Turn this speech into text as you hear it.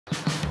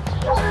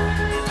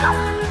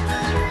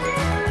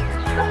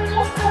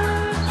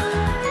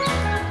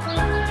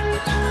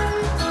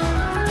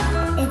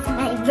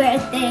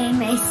birthday,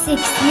 my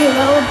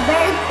 6-year-old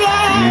birthday.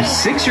 Your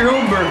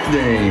 6-year-old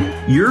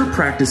birthday. Your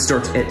practice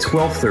starts at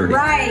 12:30.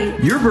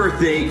 Right. Your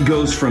birthday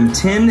goes from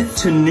 10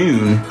 to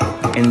noon,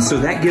 and so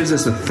that gives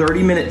us a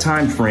 30-minute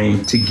time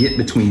frame to get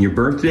between your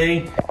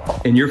birthday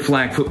and your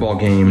flag football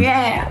game.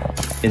 Yeah.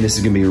 And this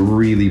is gonna be a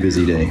really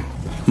busy day.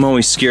 I'm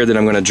always scared that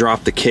I'm gonna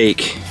drop the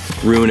cake,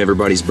 ruin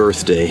everybody's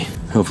birthday.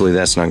 Hopefully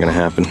that's not gonna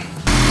happen.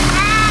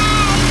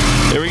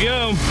 There we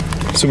go.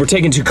 So we're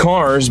taking 2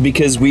 cars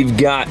because we've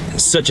got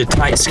such a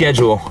tight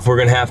schedule. We're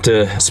gonna have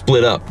to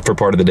split up for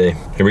part of the day.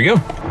 Here we go.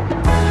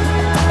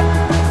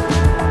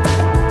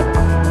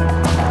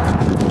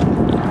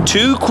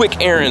 2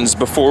 quick errands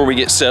before we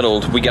get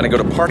settled. We gotta go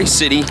to Party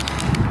City.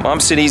 Mom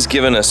City's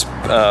given us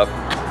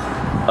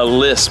a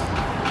list.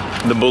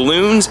 The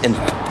balloons and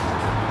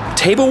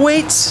table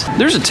weights?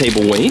 There's a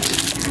table weight,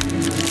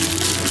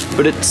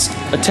 but it's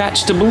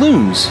attached to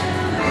balloons.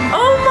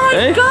 Oh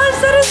my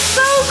gosh, that is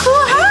so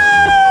cool.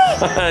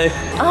 Hi!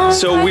 Oh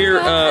so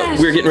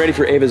we're getting ready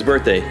for Ava's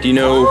birthday. Do you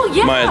know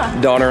my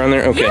daughter on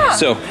there? Okay,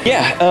 so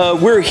yeah,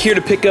 we're here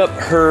to pick up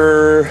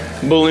her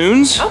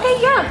balloons. Okay,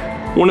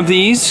 yeah. One of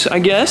these, I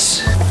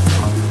guess.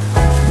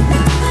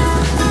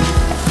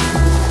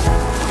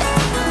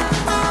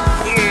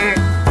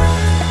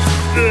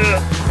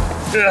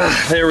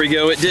 There we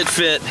go, it did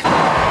fit.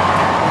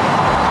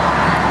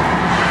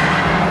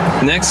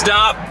 Next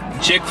stop,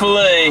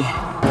 Chick-fil-A.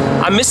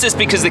 I missed this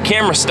because the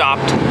camera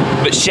stopped,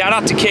 but shout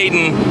out to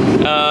Caden,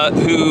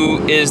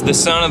 who is the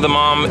son of the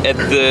mom at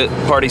the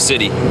Party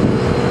City.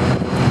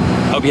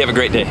 Hope you have a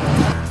great day.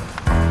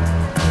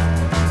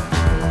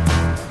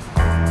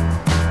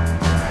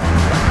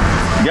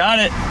 Got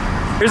it.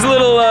 Here's a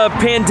little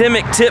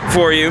pandemic tip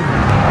for you.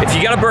 If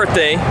you got a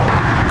birthday,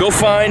 go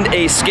find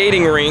a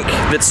skating rink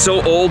that's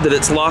so old that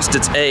it's lost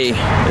its A.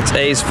 Its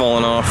A's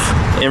fallen off,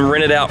 and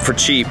rent it out for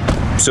cheap.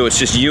 So it's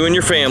just you and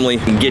your family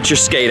and get your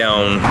skate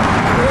on.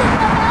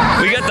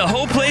 We got the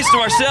whole place to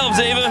ourselves,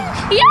 Ava.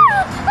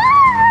 Yeah!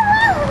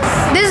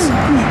 This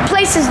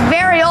place is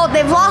very old.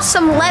 They've lost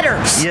some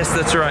letters. Yes,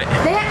 that's right.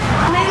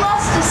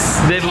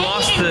 They've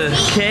lost the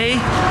K,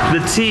 the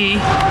T,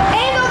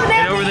 and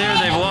over there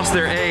they've lost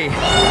their A.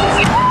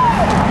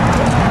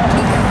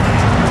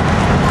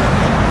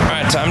 All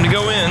right, time to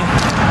go in.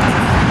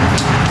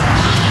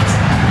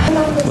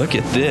 Look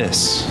at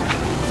this.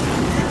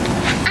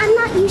 I'm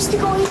not used to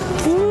going.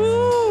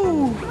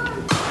 Woo!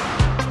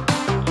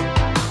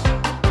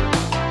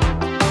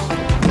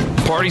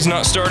 Party's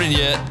not started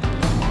yet.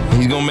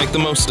 He's gonna make the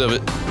most of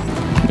it.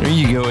 There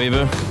you go,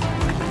 Ava.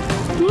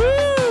 Woo!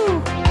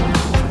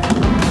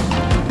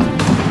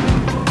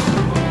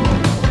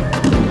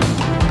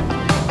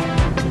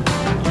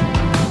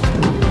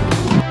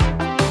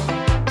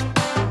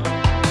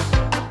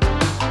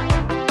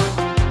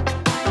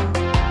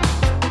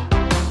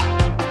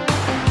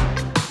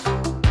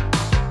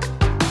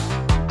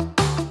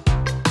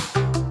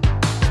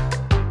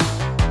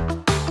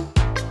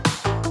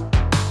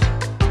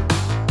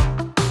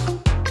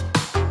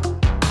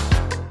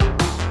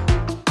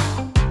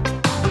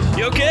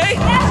 You okay?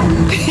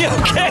 You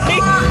okay?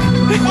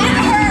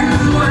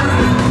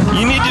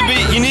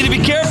 You need to be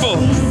careful.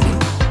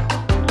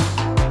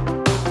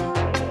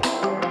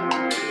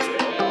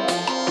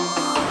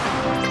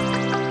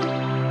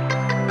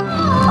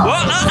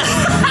 What?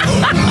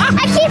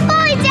 I keep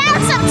falling down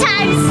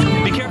sometimes.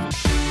 Be careful.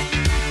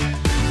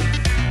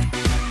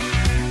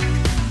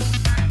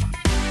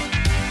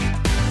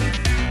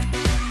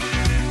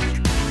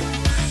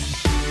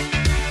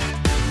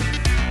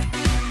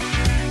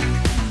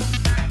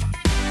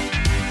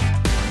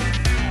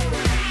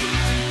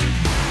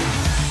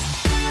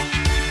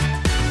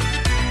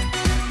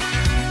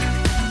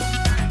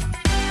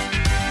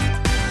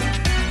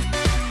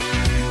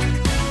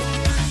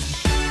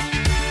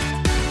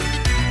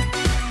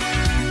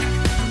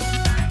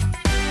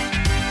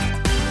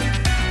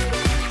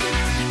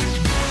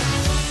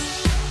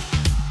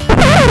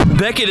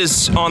 Becket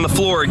is on the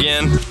floor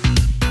again.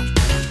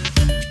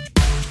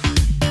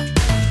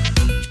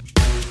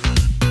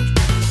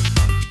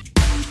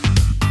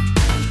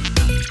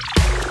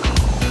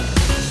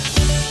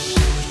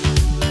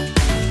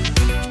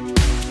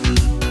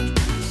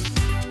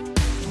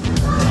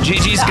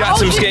 Gigi's got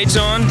some skates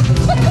on.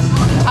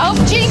 Oh,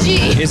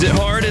 Gigi. Is it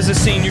hard as a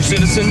senior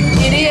citizen?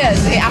 It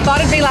is. I thought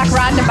it'd be like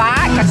riding a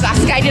bike because I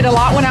skated a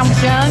lot when I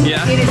was young.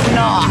 Yeah. It is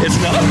not. It's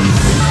not.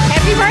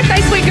 Happy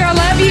birthday, sweet girl.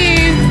 Love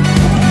you.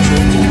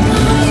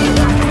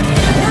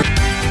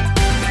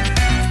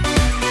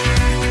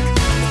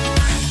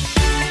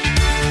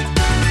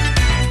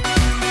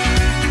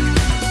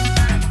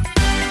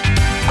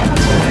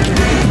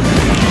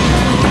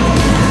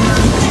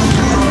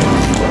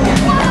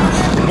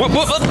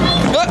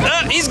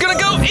 He's gonna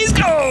go, he's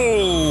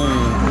go!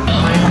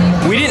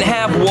 We didn't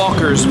have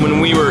walkers when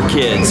we were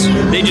kids.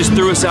 They just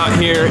threw us out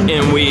here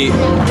and we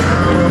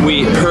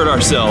hurt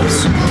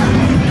ourselves.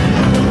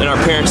 And our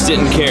parents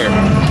didn't care.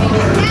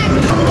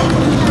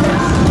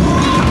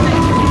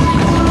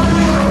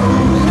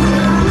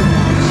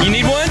 You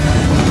need one?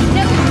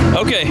 No.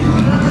 Okay.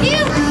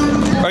 You.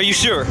 Are you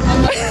sure?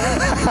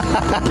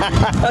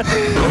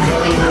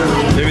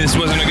 Maybe this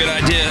wasn't a good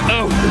idea.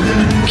 Oh,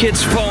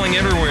 kids falling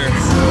everywhere.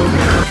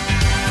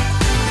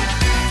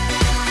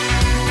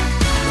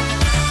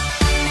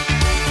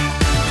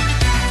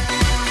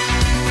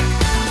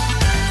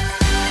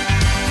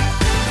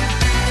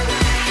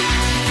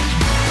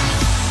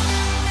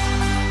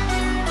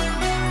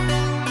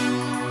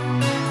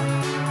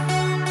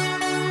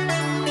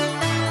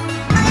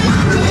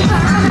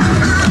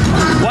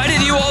 Why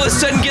did you all of a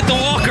sudden get the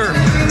walker?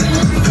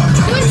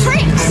 Doing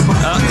tricks.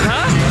 Huh?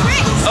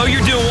 Tricks. Oh,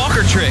 you're doing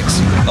walker tricks.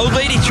 Old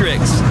lady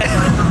tricks.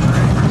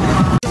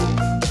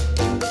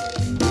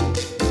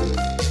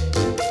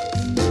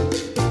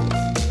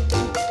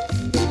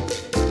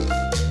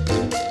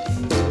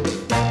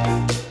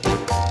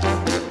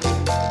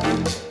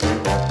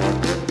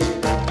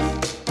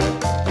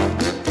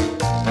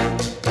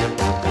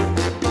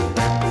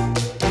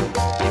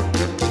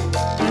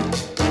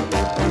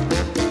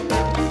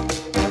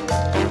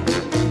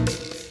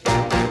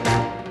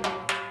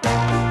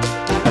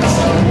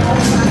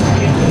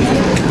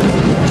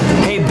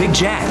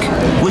 Jack,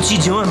 what you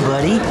doing,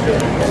 buddy?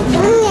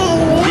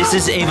 This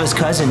is Ava's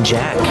cousin,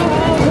 Jack,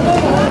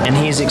 and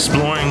he's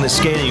exploring the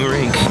skating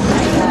rink.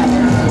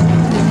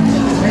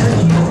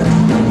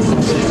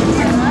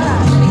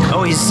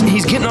 Oh,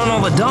 he's getting on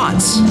all the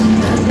dots.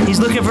 He's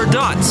looking for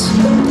dots.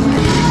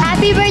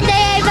 Happy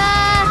birthday, Ava!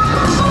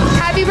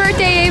 Happy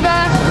birthday,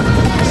 Ava!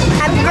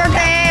 Happy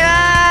birthday, Ava!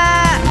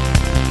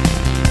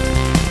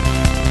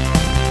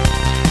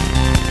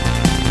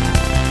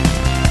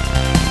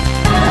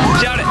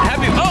 Shout it,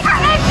 happy, oh!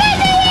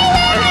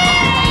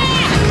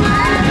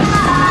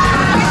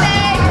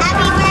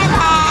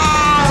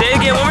 Say it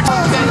again, one more time.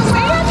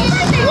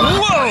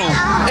 Whoa!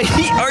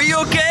 Are you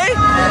okay?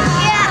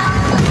 Yeah.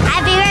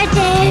 Happy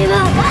birthday,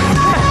 Ava!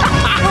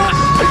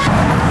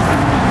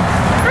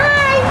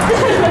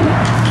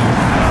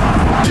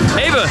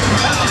 Ava!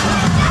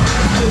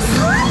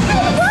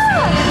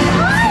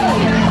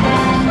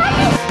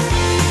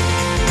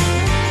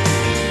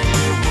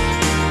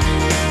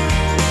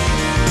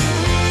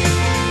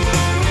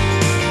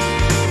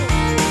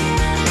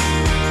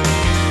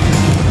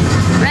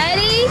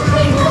 Ready?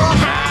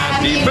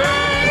 Happy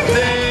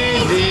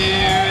birthday,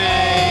 dear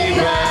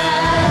Ava.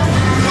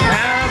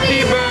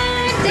 Happy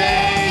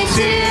birthday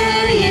to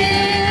you.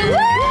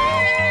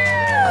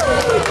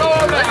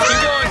 Keep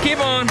going, keep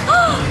on.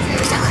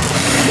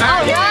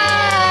 All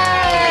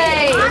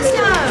right!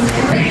 Awesome!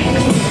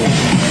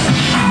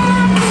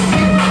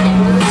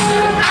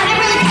 I don't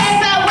really care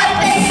about what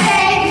they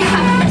say.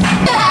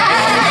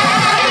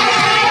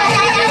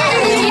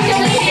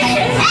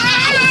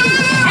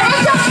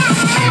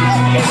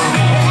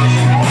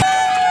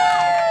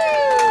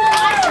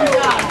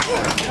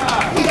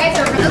 You guys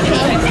are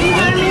okay.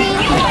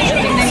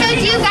 So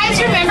do you guys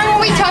remember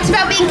when we talked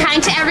about being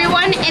kind to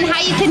everyone and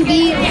how you can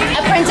be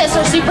a princess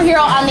or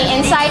superhero on the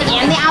inside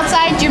and the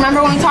outside? Do you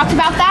remember when we talked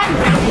about that?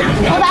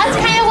 Well, that's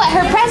kind of what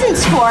her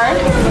present's for,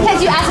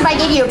 because you asked if I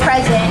gave you a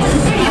present,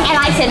 and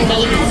I said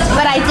maybe,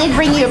 but I did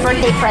bring you a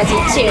birthday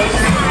present too.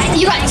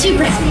 You got 2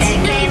 presents.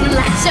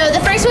 So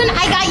the first one,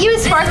 I got you a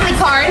sparkly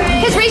card,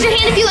 because raise your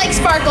hand if you like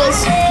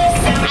sparkles.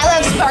 I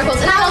love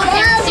sparkles, and I love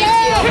parents do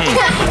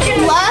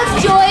too. Love,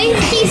 joy,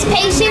 peace,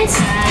 patience,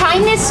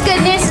 kindness,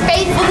 goodness,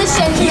 faithfulness,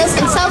 gentleness,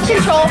 and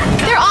self-control.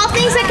 They're all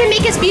things that can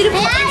make us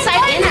beautiful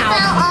inside and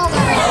out.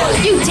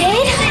 You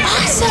did?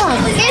 Awesome.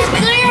 There's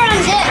glitter on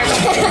it.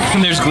 And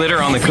there's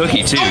glitter on the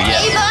cookie too, And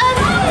yeah.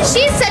 Ava,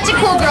 she's such a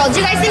cool girl.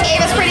 Do you guys think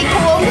Ava's pretty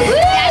cool?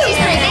 Yeah,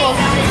 she's pretty cool.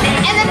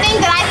 And the thing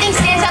that I think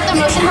stands out the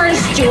most in her is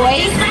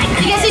joy,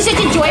 because she's such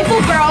a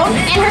joyful girl,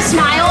 and her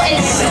smile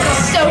is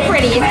so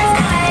pretty.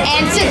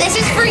 And so this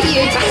is for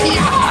you to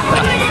keep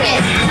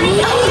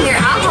here.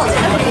 I'll hold it.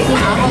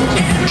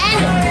 And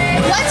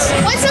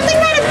what's something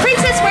that a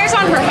princess wears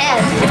on her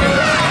head?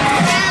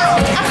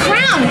 A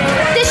crown.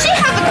 Does she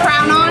have a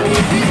crown on?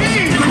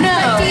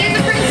 No. She is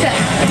a princess.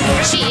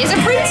 She is a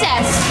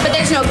princess, but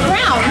there's no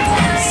crown.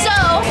 So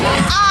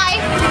I,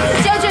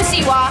 Jojo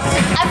Siwa,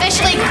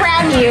 officially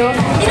crown you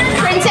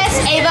Princess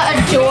Ava of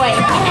Joy.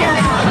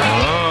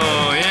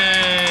 Oh,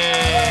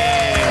 yay!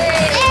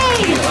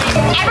 Yay!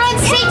 Everyone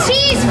say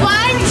cheese. 1,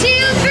 2,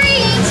 3,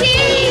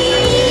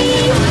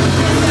 cheese.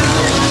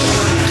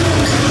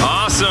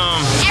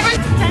 Awesome.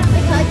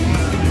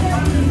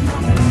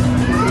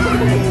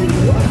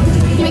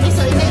 You make a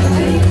silly face.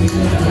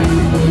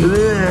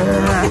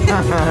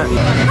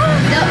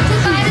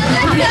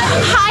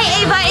 Hi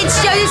Ava, it's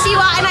Jojo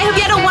Siwa, and I hope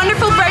you had a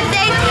wonderful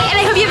birthday, and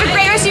I hope you have a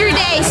great rest of your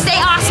day. Stay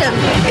awesome.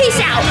 Peace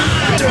out.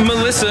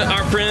 Melissa,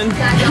 our friend.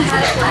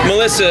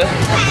 Melissa,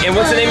 and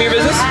what's the name of your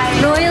business?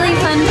 Royally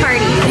Fun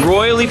Party.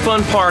 Royally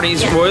Fun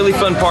Parties,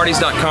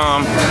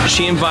 royallyfunparties.com.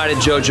 She invited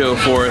JoJo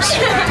for us,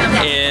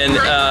 and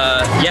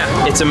yeah,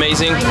 it's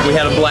amazing. We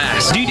had a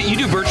blast. You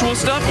do virtual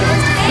stuff?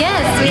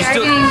 Yes, we You are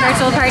still- doing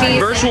virtual parties.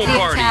 Virtual video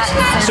parties.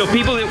 chats. So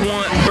people that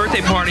want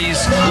birthday parties,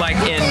 like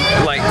in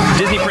like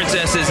Disney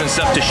princesses and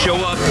stuff, to show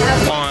up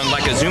on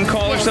like a Zoom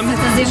call or something.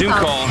 it's a Zoom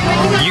call.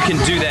 You can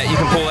do that. You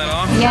can pull that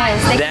off.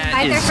 Yes, they can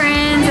invite their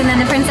friends, and then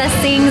the princess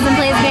sings and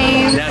plays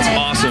games. That's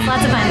awesome.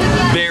 Lots of fun.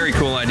 Very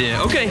cool idea.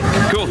 Okay,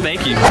 cool,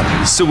 thank you.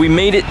 So we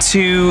made it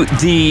to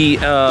the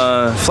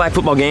flag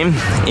football game,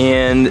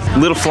 and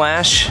Little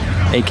Flash,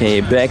 aka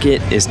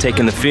Becket, is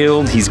taking the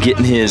field. He's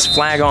getting his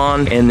flag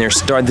on, and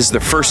this is their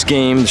first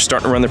game. They're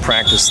starting to run their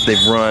practice.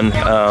 They've run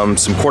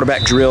some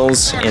quarterback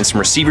drills and some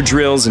receiver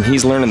drills, and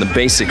he's learning the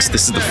basics.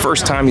 This is the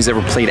first time he's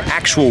ever played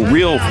actual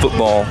real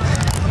football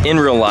in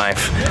real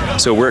life,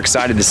 so we're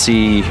excited to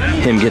see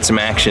him get some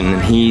action.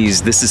 And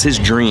this is his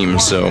dream,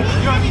 so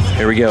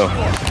here we go.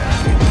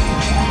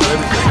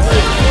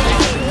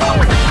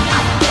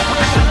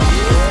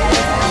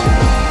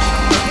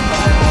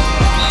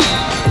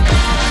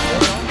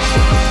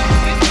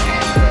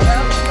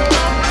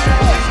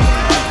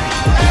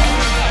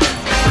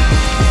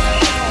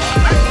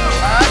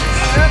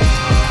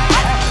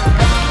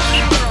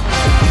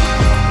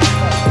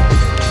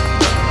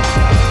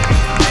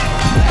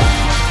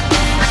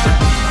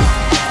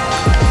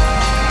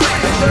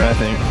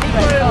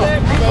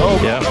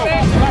 Yeah.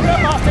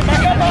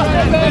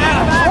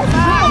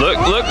 Look.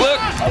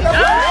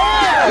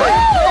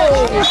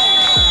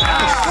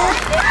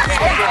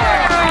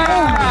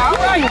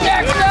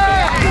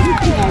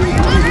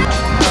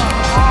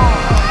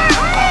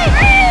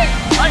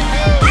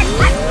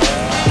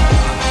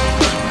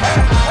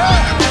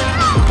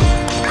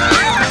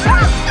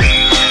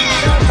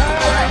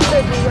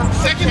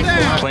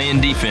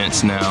 Playing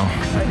defense now.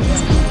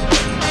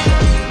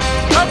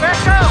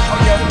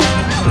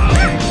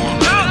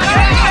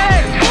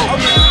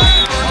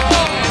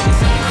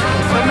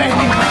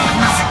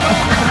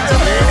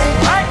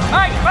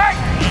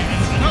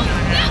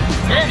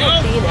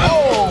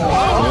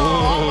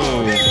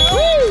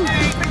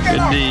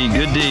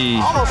 Good D.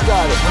 Almost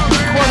got it.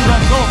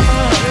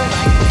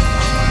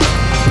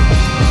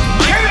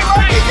 Get it,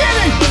 Mikey, get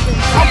it!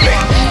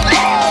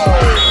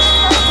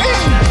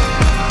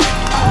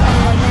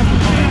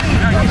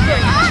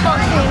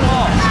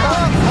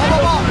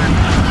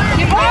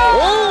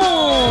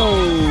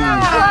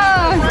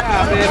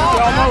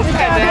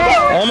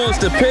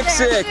 Almost a pick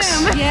six.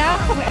 Yeah.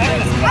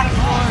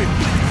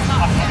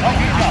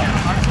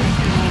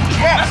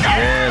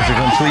 There's a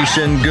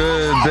completion.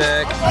 Good,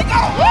 Beck.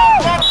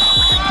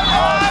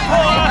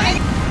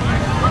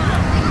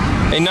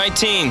 Hey,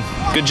 19.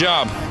 Good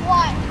job.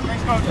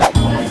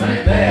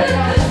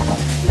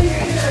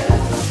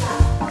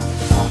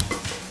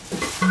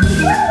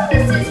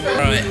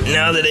 Alright,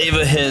 now that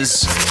Ava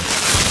has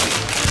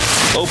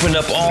opened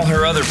up all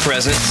her other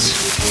presents,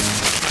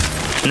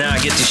 now I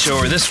get to show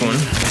her this one.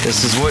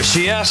 This is what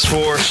she asked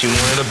for. She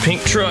wanted a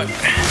pink truck.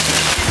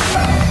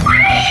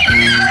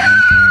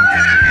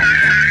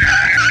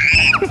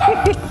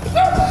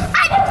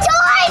 A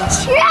toy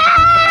truck!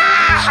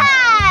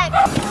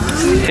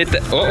 Hit the,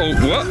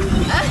 what?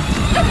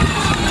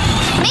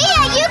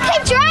 Mia, you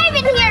can drive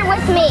in here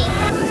with me.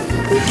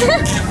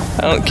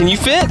 Can you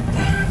fit?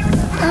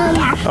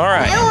 Yeah. All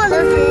right. I want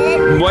to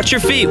fit. Watch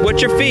your feet.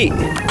 Watch your feet.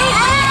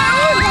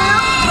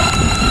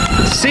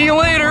 See you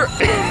later.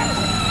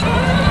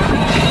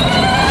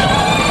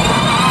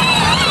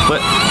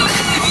 But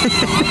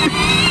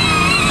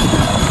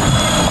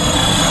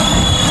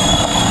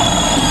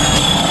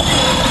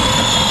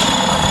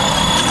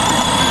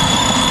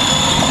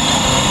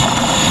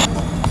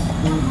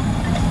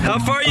how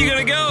far are you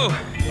gonna go?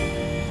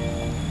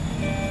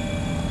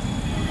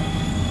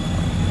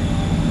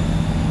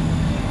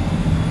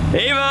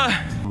 Ava!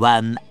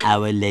 1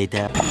 hour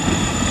later. I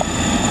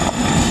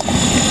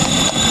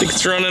think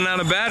it's running out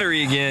of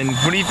battery again.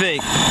 What do you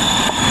think?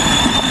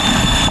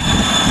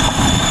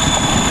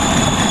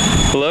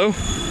 Hello?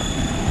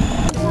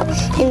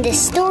 In this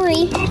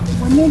story,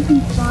 wouldn't it be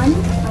fun?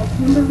 I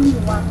Kimberly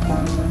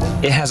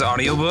Watson. It has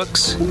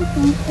audiobooks.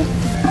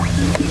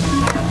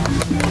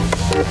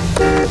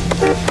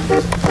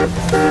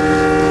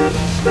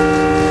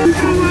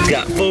 It's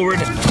got forward,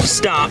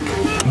 stop,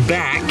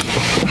 back,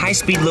 high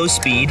speed, low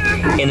speed,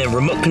 and a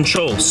remote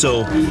control.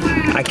 So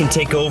I can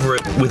take over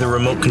it with a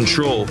remote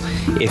control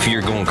if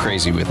you're going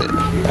crazy with it.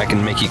 I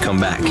can make you come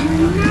back.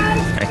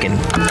 I can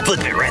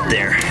flip it right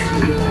there.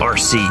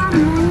 RC.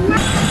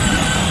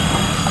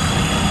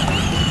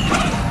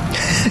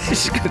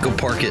 She's gonna go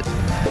park it.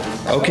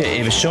 Okay,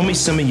 Ava, show me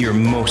some of your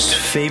most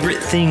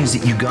favorite things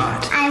that you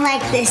got. I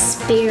like this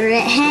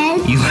spirit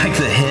head. You like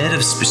the head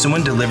of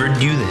someone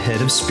delivered you the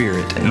head of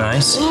spirit.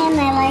 Nice. And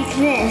I like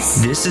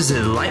this. This is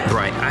a light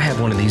bright. I had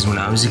one of these when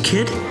I was a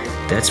kid.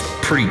 That's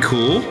pretty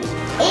cool.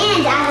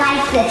 And I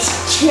like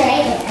this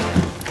trailer.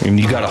 And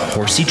you got a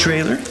horsey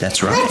trailer?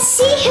 That's right. Let's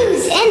see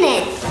who's in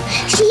it.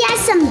 She has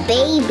some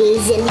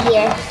babies in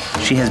here.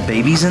 She has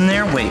babies in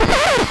there? Wait,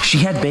 she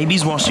had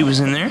babies while she was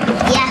in there?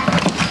 Yeah.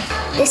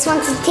 This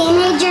one's a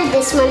teenager,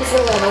 this one's the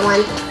little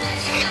one.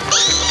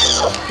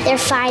 They're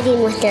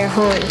fighting with their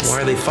horns.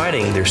 Why are they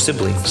fighting? They're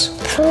siblings.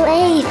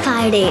 Play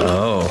fighting.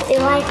 Oh. They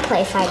like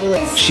play fighting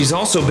with. She's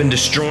also been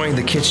destroying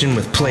the kitchen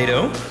with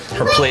Play-Doh.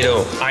 Her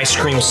Play-Doh ice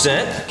cream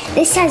set.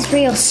 This has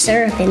real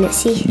syrup in it,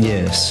 see?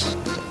 Yes.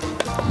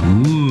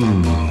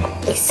 Ooh.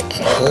 It's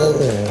cool.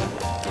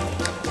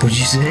 What'd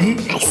you say?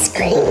 Ice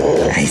cream.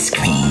 Ice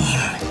cream.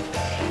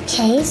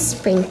 Okay,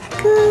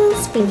 sprinkle,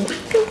 sprinkle.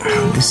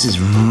 Oh, this is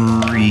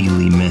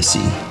really messy.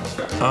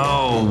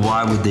 Oh,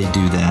 why would they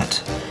do that?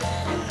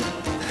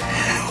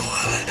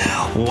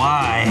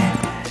 Why?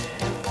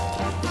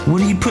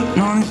 What are you putting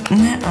on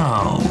that?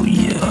 Oh,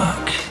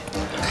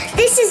 yuck.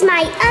 This is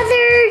my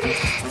other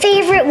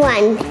favorite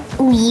one.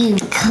 You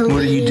clean.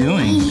 What are you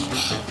doing?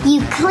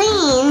 You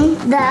clean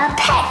the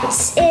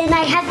pets, and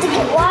I have to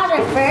get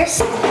water first.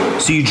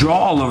 So you draw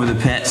all over the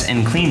pets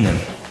and clean them.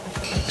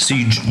 So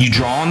you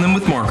draw on them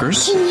with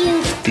markers. Can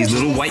you These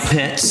little white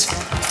pets.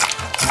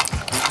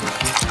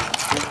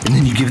 And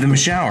then you give them a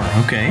shower.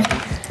 Okay.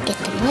 get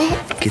them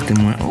wet? Get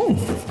them wet. Oh,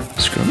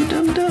 scrub a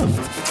dub dub.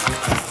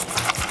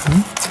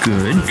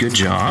 Good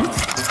job.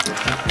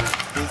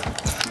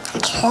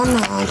 Come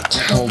on.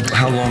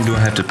 How long do I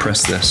have to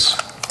press this?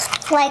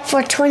 Like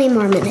for 20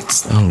 more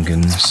minutes. Oh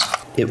goodness.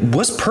 It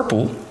was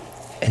purple,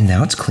 and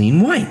now it's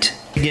clean white.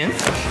 Again.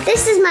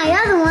 This is my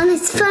other one.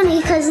 It's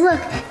funny because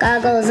look,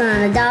 goggles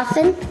on a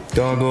dolphin.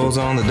 Goggles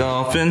on the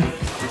dolphin.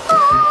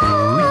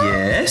 Oh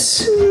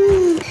yes.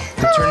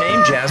 What's her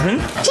name? Jasmine?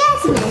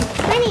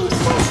 Jasmine. My name's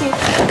Jasmine.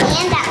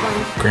 And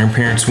that one.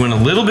 Grandparents went a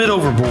little bit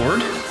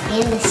overboard.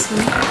 And this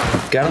one.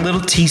 Got a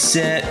little tea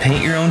set,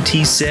 paint your own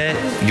tea set,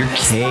 your cape,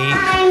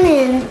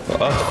 Simon.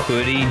 a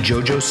hoodie,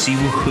 JoJo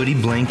Siwa hoodie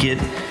blanket.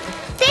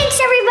 Thanks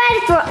everybody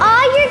for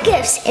all your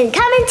gifts and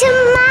coming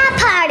to my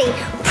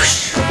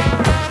party.